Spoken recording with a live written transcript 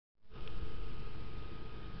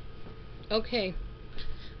Okay,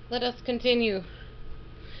 let us continue.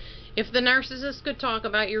 If the narcissist could talk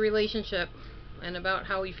about your relationship and about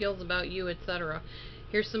how he feels about you, etc.,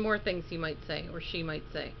 here's some more things he might say, or she might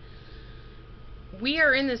say. We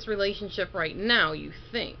are in this relationship right now, you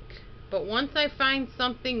think. But once I find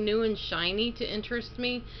something new and shiny to interest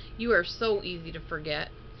me, you are so easy to forget.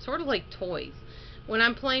 Sort of like toys. When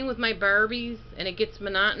I'm playing with my Barbies and it gets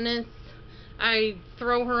monotonous, I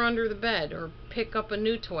throw her under the bed or pick up a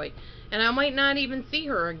new toy, and I might not even see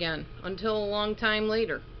her again until a long time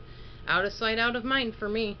later. Out of sight, out of mind for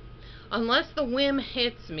me. Unless the whim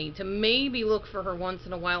hits me to maybe look for her once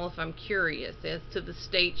in a while if I'm curious as to the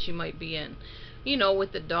state she might be in. You know,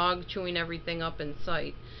 with the dog chewing everything up in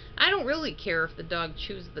sight. I don't really care if the dog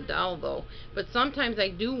chews the doll, though, but sometimes I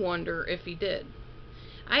do wonder if he did.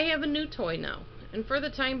 I have a new toy now, and for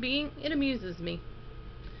the time being, it amuses me.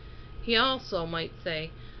 He also might say,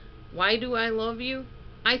 why do I love you?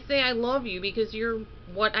 I say I love you because you're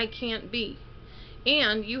what I can't be.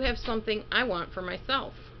 And you have something I want for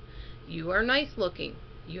myself. You are nice looking.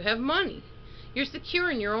 You have money. You're secure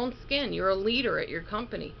in your own skin. You're a leader at your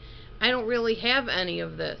company. I don't really have any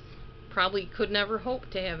of this. Probably could never hope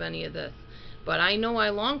to have any of this. But I know I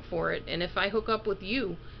long for it, and if I hook up with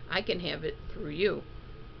you, I can have it through you.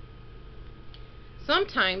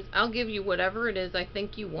 Sometimes I'll give you whatever it is I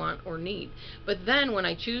think you want or need, but then when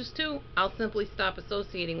I choose to, I'll simply stop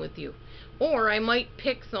associating with you. Or I might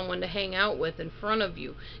pick someone to hang out with in front of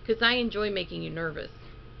you, because I enjoy making you nervous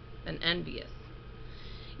and envious.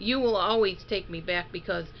 You will always take me back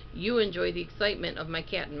because you enjoy the excitement of my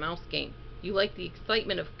cat and mouse game. You like the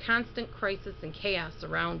excitement of constant crisis and chaos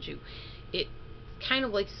around you. It's kind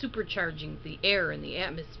of like supercharging the air and the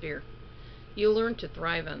atmosphere. You'll learn to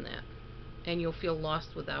thrive on that, and you'll feel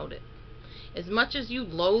lost without it. As much as you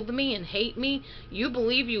loathe me and hate me, you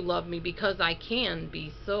believe you love me because I can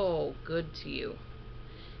be so good to you.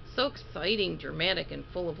 So exciting, dramatic, and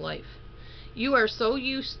full of life. You are so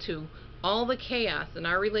used to all the chaos in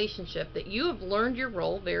our relationship that you have learned your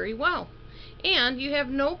role very well. And you have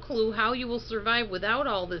no clue how you will survive without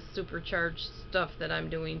all this supercharged stuff that I'm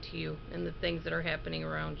doing to you and the things that are happening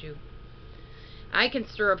around you. I can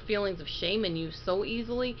stir up feelings of shame in you so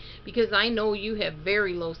easily because I know you have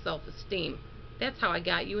very low self-esteem. That's how I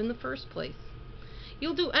got you in the first place.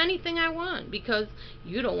 You'll do anything I want because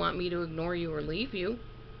you don't want me to ignore you or leave you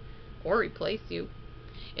or replace you.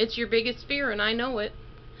 It's your biggest fear, and I know it.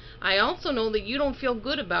 I also know that you don't feel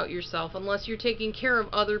good about yourself unless you're taking care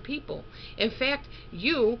of other people. In fact,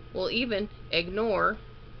 you will even ignore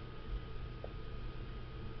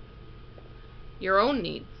your own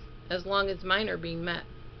needs as long as mine are being met.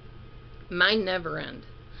 Mine never end.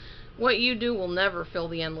 What you do will never fill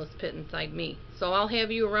the endless pit inside me, so I'll have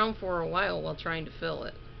you around for a while trying to fill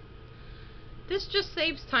it. This just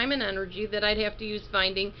saves time and energy that I'd have to use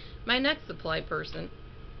finding my next supply person.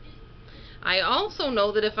 I also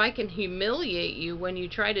know that if I can humiliate you when you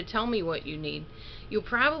try to tell me what you need, you'll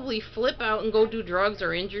probably flip out and go do drugs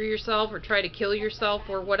or injure yourself or try to kill yourself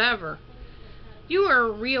or whatever. You are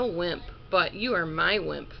a real wimp, but you are my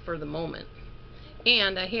wimp for the moment.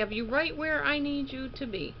 And I have you right where I need you to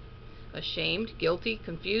be. Ashamed, guilty,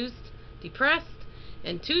 confused, depressed,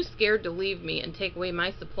 and too scared to leave me and take away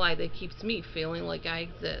my supply that keeps me feeling like I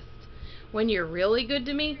exist. When you're really good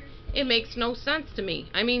to me, it makes no sense to me.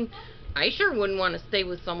 I mean, I sure wouldn't want to stay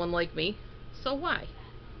with someone like me. So why?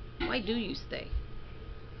 Why do you stay?